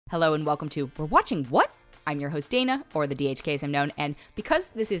Hello and welcome to We're Watching What? I'm your host Dana, or the DHK as I'm known, and because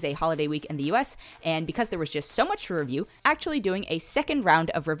this is a holiday week in the US, and because there was just so much to review, actually doing a second round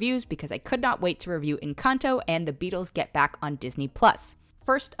of reviews because I could not wait to review Encanto and the Beatles Get Back on Disney+.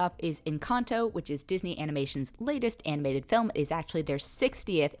 First up is Encanto, which is Disney Animation's latest animated film. It is actually their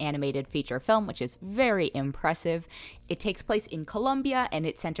 60th animated feature film, which is very impressive. It takes place in Colombia, and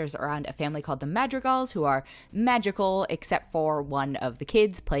it centers around a family called the Madrigals, who are magical, except for one of the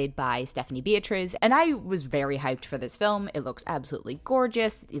kids, played by Stephanie Beatriz. And I was very hyped for this film. It looks absolutely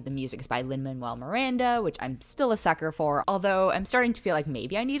gorgeous. The music is by Lin-Manuel Miranda, which I'm still a sucker for, although I'm starting to feel like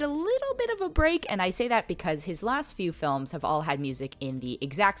maybe I need a little bit of a break, and I say that because his last few films have all had music in the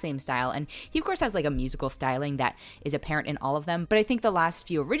exact same style, and he of course has like a musical styling that is apparent in all of them, but I think the last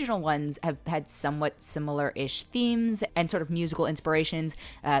few original ones have had somewhat similar-ish themes and sort of musical inspirations.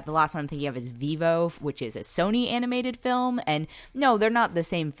 The last one I'm thinking of is Vivo, which is a Sony animated film, and no, they're not the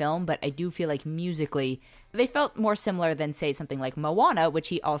same film, but I do feel like musically they felt more similar than, say, something like Moana, which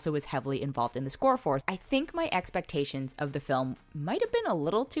he also was heavily involved in the score for. I think my expectations of the film might have been a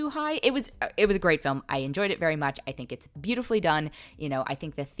little too high. It was a great film. I enjoyed it very much. I think it's beautifully done. You know, I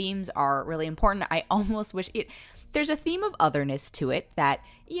think the themes are really important. I almost wish there's a theme of otherness to it that,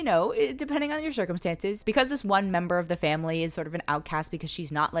 you know, depending on your circumstances, because this one member of the family is sort of an outcast because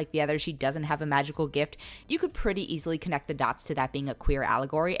she's not like the others, she doesn't have a magical gift, you could pretty easily connect the dots to that being a queer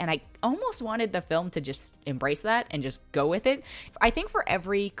allegory, and I almost wanted the film to just embrace that and just go with it. I think for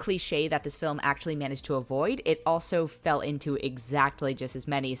every cliche that this film actually managed to avoid, it also fell into exactly just as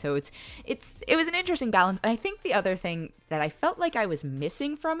many, so it was an interesting balance. And I think the other thing that I felt like I was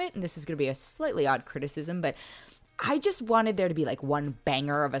missing from it, and this is going to be a slightly odd criticism, but I just wanted there to be like one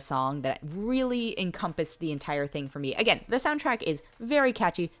banger of a song that really encompassed the entire thing for me. Again, the soundtrack is very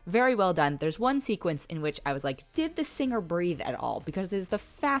catchy, very well done. There's one sequence in which I was like, did the singer breathe at all? Because it's the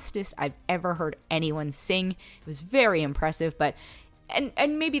fastest I've ever heard anyone sing. It was very impressive, but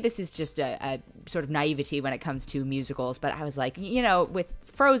and maybe this is just a sort of naivety when it comes to musicals, but I was like, you know, with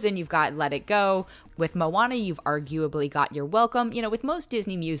Frozen, you've got Let It Go. With Moana, you've arguably got You're Welcome. You know, with most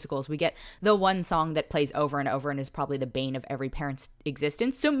Disney musicals, we get the one song that plays over and over and is probably the bane of every parent's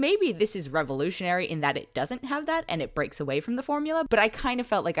existence. So maybe this is revolutionary in that it doesn't have that and it breaks away from the formula, but I kind of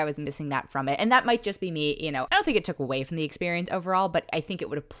felt like I was missing that from it. And that might just be me, you know, I don't think it took away from the experience overall, but I think it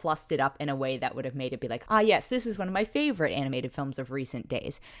would have plussed it up in a way that would have made it be like, ah, yes, this is one of my favorite animated films of recent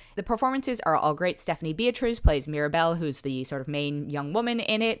days. The performances are all great. Stephanie Beatriz plays Mirabelle, who's the sort of main young woman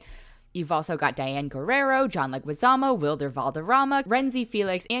in it. You've also got Diane Guerrero, John Leguizamo, Wilder Valderrama, Renzi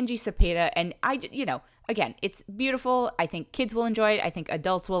Felix, Angie Cepeda, and again, it's beautiful. I think kids will enjoy it. I think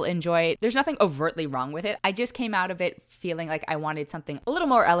adults will enjoy it. There's nothing overtly wrong with it. I just came out of it feeling like I wanted something a little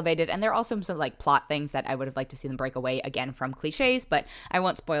more elevated, and there are also some like plot things that I would have liked to see them break away again from cliches, but I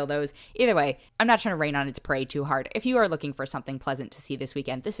won't spoil those. Either way, I'm not trying to rain on its parade too hard. If you are looking for something pleasant to see this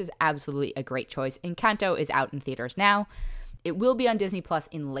weekend, this is absolutely a great choice. Encanto is out in theaters now. It will be on Disney Plus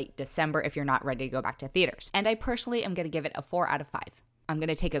in late December if you're not ready to go back to theaters. And I personally am going to give it a 4 out of 5. I'm going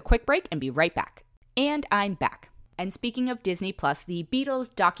to take a quick break and be right back. And I'm back. And speaking of Disney Plus, the Beatles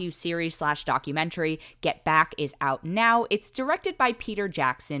docu-series/documentary Get Back is out now. It's directed by Peter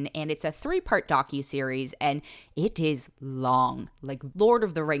Jackson, and it's a 3-part docu-series, and it is long, like Lord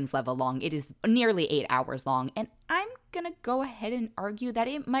of the Rings level long. It is nearly 8 hours long, and I'm gonna go ahead and argue that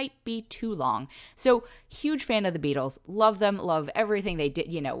it might be too long. So, huge fan of the Beatles, love them, love everything they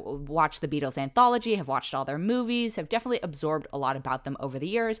did, you know, watch the Beatles anthology, have watched all their movies, have definitely absorbed a lot about them over the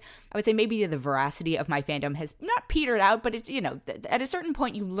years. I would say maybe the veracity of my fandom has not petered out, but it's, you know, at a certain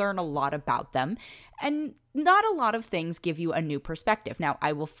point you learn a lot about them, and not a lot of things give you a new perspective. Now,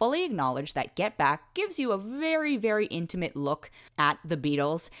 I will fully acknowledge that Get Back gives you a very, very intimate look at the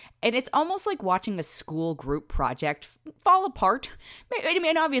Beatles, and it's almost like watching a school group project fall apart. I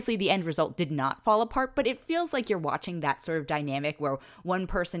mean, obviously the end result did not fall apart, but it feels like you're watching that sort of dynamic where one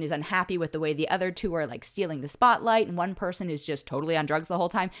person is unhappy with the way the other two are like stealing the spotlight, and one person is just totally on drugs the whole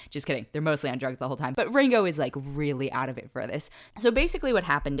time. Just kidding, they're mostly on drugs the whole time, but Ringo is like really out of it for this. So basically what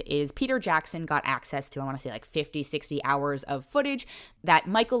happened is Peter Jackson got access to, I want to say like 50, 60 hours of footage that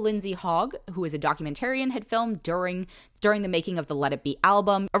Michael Lindsay Hogg, who is a documentarian, had filmed during the making of the Let It Be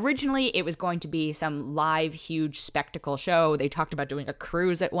album. Originally, it was going to be some live, huge spectacle show. They talked about doing a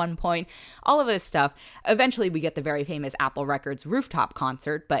cruise at one point, all of this stuff. Eventually, we get the very famous Apple Records rooftop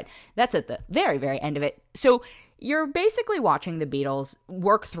concert, but that's at the very, very end of it. So you're basically watching the Beatles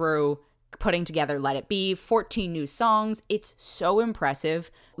work through putting together Let It Be, 14 new songs. It's so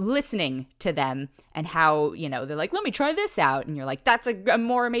impressive listening to them and how, you know, they're like, let me try this out. And you're like, that's a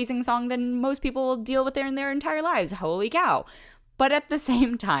more amazing song than most people will deal with in their entire lives. Holy cow. But at the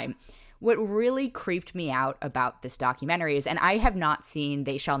same time, what really creeped me out about this documentary is, and I have not seen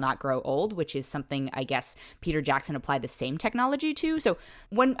They Shall Not Grow Old, which is something I guess Peter Jackson applied the same technology to. So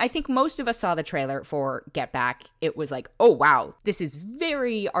when I think most of us saw the trailer for Get Back, it was like, oh wow, this is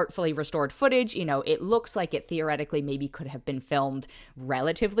very artfully restored footage. You know, it looks like it theoretically maybe could have been filmed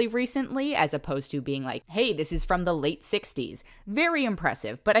relatively recently, as opposed to being like, hey, this is from the late 60s. Very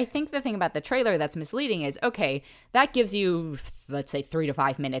impressive. But I think the thing about the trailer that's misleading is, okay, that gives you, let's say, 3 to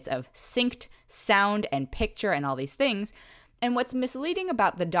 5 minutes of synced sound and picture and all these things. And what's misleading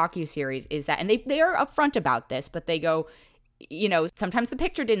about the docuseries is that, and they are upfront about this, but they go, you know, sometimes the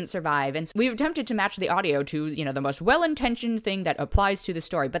picture didn't survive, and we've attempted to match the audio to, you know, the most well-intentioned thing that applies to the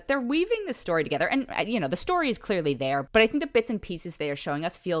story, but they're weaving the story together, and, you know, the story is clearly there, but I think the bits and pieces they are showing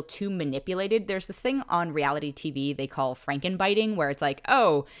us feel too manipulated. There's this thing on reality TV they call frankenbiting, where it's like,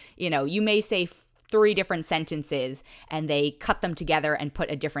 oh, you know, you may say 3 different sentences and they cut them together and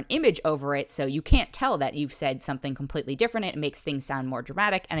put a different image over it, so you can't tell that you've said something completely different. It makes things sound more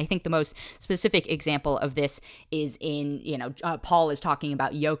dramatic. And I think the most specific example of this is in, you know, Paul is talking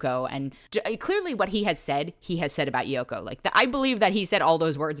about Yoko, and clearly what he has said about Yoko. Like, I believe that he said all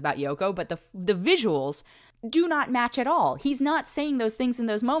those words about Yoko, but the visuals do not match at all. He's not saying those things in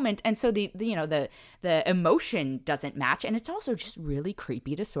those moments, and so the emotion doesn't match, and it's also just really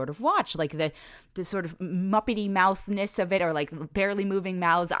creepy to sort of watch, like the sort of muppety mouthness of it, or like barely moving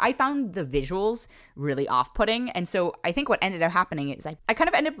mouths. I found the visuals really off-putting, and so I think what ended up happening is I kind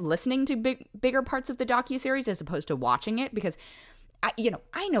of ended up listening to bigger parts of the docuseries as opposed to watching it, because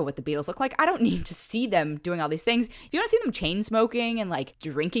I know what the Beatles look like. I don't need to see them doing all these things. If you want to see them chain smoking and like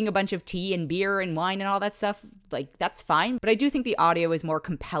drinking a bunch of tea and beer and wine and all that stuff, like, that's fine. But I do think the audio is more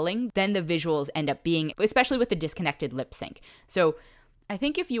compelling than the visuals end up being, especially with the disconnected lip sync. So I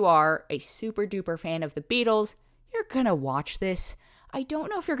think if you are a super duper fan of the Beatles, you're gonna watch this. I don't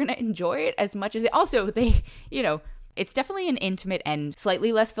know if you're gonna enjoy it as much as it. Also, it's definitely an intimate and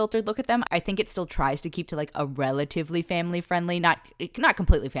slightly less filtered look at them. I think it still tries to keep to like a relatively family-friendly, not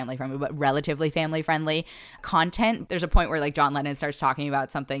completely family-friendly, but relatively family-friendly content. There's a point where like John Lennon starts talking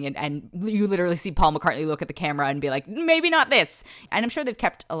about something and you literally see Paul McCartney look at the camera and be like, maybe not this. And I'm sure they've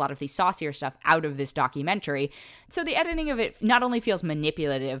kept a lot of the saucier stuff out of this documentary. So the editing of it not only feels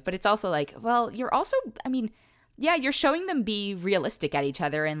manipulative, but it's also like, well, you're also, yeah, you're showing them be realistic at each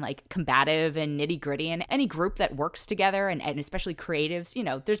other and like combative and nitty gritty, and any group that works together and especially creatives, you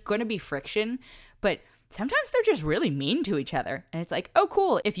know, there's going to be friction, but sometimes they're just really mean to each other. And it's like, oh,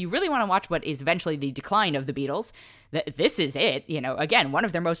 cool. If you really want to watch what is eventually the decline of the Beatles, this is it. You know, again, one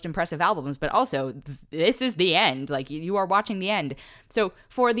of their most impressive albums, but also this is the end. Like, you are watching the end. So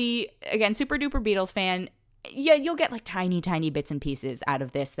for the, again, super duper Beatles fan, yeah, you'll get like tiny bits and pieces out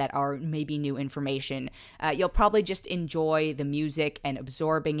of this that are maybe new information. You'll probably just enjoy the music and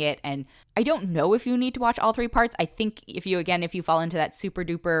absorbing it. And I don't know if you need to watch all 3 parts. I think if you fall into that super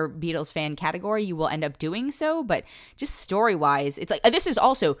duper Beatles fan category, you will end up doing so. But just story wise, it's like, this is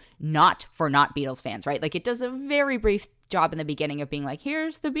also not for not Beatles fans, right? Like, it does a very brief job in the beginning of being like,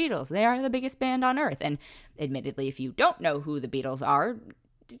 here's the Beatles. They are the biggest band on earth. And admittedly, if you don't know who the Beatles are,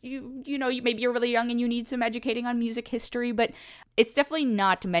 maybe you're really young and you need some educating on music history, but it's definitely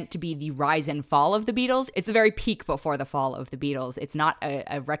not meant to be the rise and fall of the Beatles. It's the very peak before the fall of the Beatles. It's not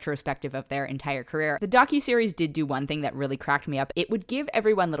a retrospective of their entire career. The docuseries did do one thing that really cracked me up. It would give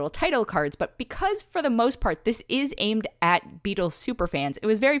everyone little title cards, but because for the most part this is aimed at Beatles superfans, it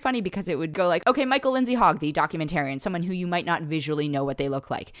was very funny because it would go like, okay, Michael Lindsay Hogg, the documentarian, someone who you might not visually know what they look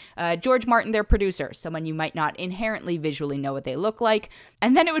like. George Martin, their producer, someone you might not inherently visually know what they look like.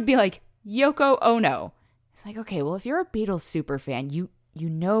 And then it would be like, Yoko Ono. It's like, okay, well, if you're a Beatles super fan, you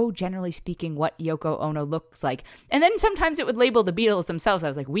know, generally speaking, what Yoko Ono looks like. And then sometimes it would label the Beatles themselves. I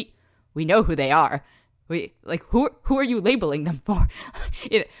was like, we know who they are. Who are you labeling them for?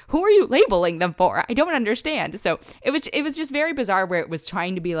 Who are you labeling them for? I don't understand. So it was just very bizarre, where it was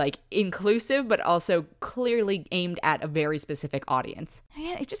trying to be like inclusive, but also clearly aimed at a very specific audience.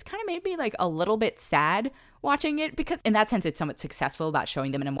 And it just kind of made me like a little bit sad watching it, because in that sense it's somewhat successful about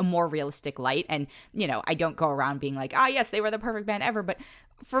showing them in a more realistic light. And, you know, I don't go around being like, yes, they were the perfect band ever. But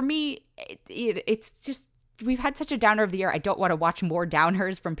for me, it's just, we've had such a downer of the year. I don't want to watch more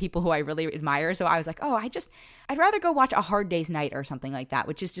downers from people who I really admire. So I was like, I'd rather go watch A Hard Day's Night or something like that,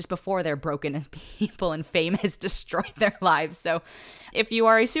 which is just before they're broken as people and fame has destroyed their lives. So if you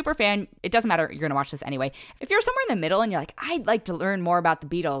are a super fan, it doesn't matter. You're going to watch this anyway. If you're somewhere in the middle and you're like, I'd like to learn more about the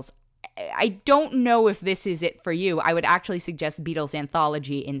Beatles, I don't know if this is it for you. I would actually suggest Beatles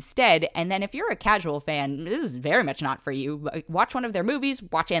Anthology instead. And then if you're a casual fan, this is very much not for you. Watch one of their movies,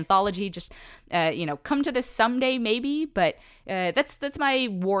 watch Anthology, just, come to this someday maybe. But that's my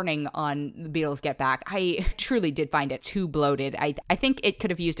warning on the Beatles Get Back. I truly did find it too bloated. I think it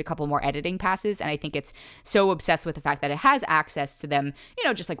could have used a couple more editing passes. And I think it's so obsessed with the fact that it has access to them,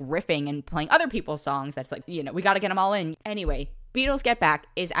 just like riffing and playing other people's songs. That's like, we got to get them all in. Anyway, Beatles Get Back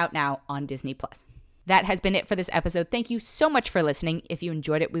is out now on Disney+. That has been it for this episode. Thank you so much for listening. If you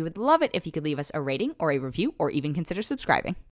enjoyed it, we would love it if you could leave us a rating or a review or even consider subscribing.